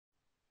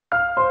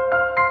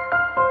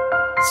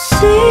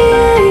See,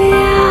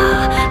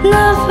 I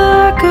never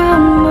got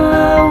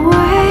my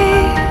way,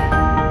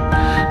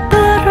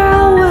 but I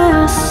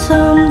will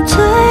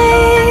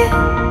someday,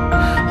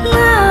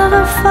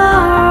 never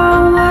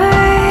far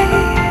away.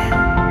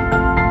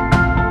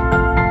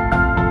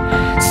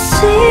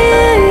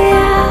 See,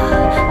 I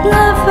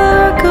never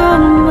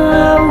got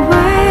my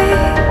way,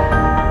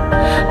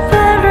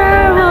 better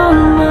on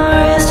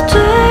my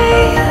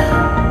stay,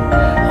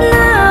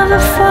 never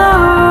far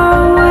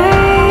away.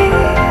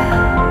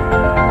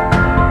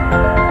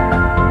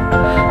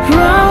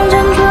 Round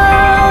and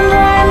round,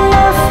 I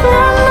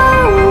never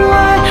know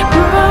why.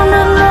 Round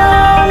and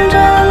round,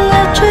 and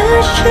it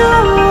just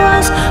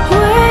shows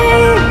way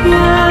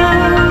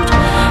out.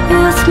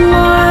 It's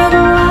my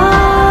life.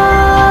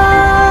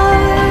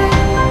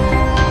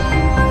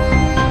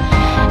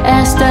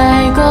 As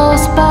day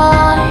goes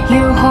by,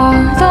 you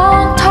hold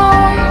on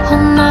tight.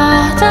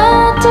 Another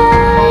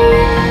day,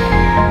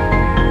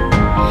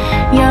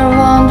 you're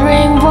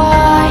wondering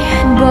why,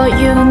 but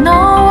you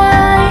know why.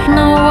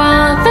 No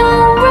other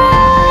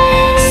way.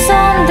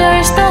 Some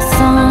days the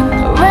sun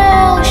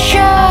will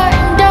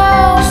shine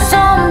down,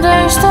 some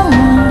days the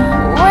moon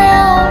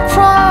will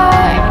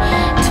bright.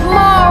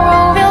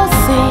 Tomorrow we'll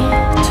see,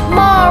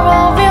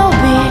 tomorrow will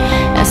be,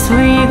 as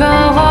we go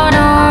on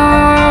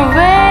our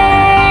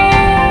way.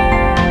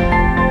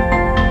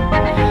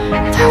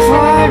 The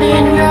world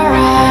in your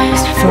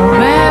eyes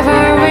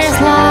forever is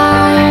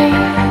light.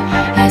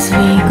 As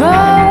we go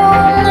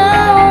on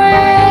our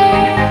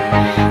way,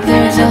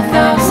 there's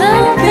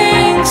 1,000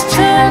 things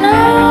to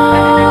know.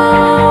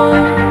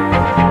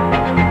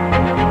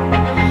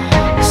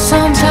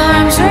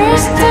 Sometimes we're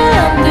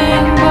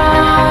standing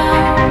by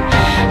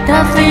the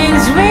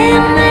things we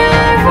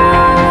never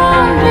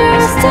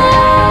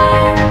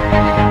understand,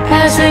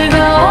 as we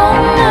go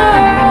on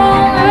our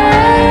own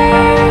way.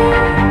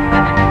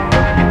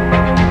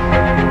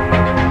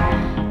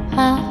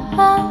 Ah,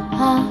 ah,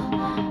 ah,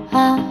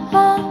 ah,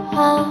 ah,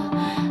 ah,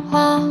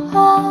 ah,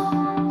 ah,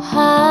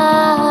 ah.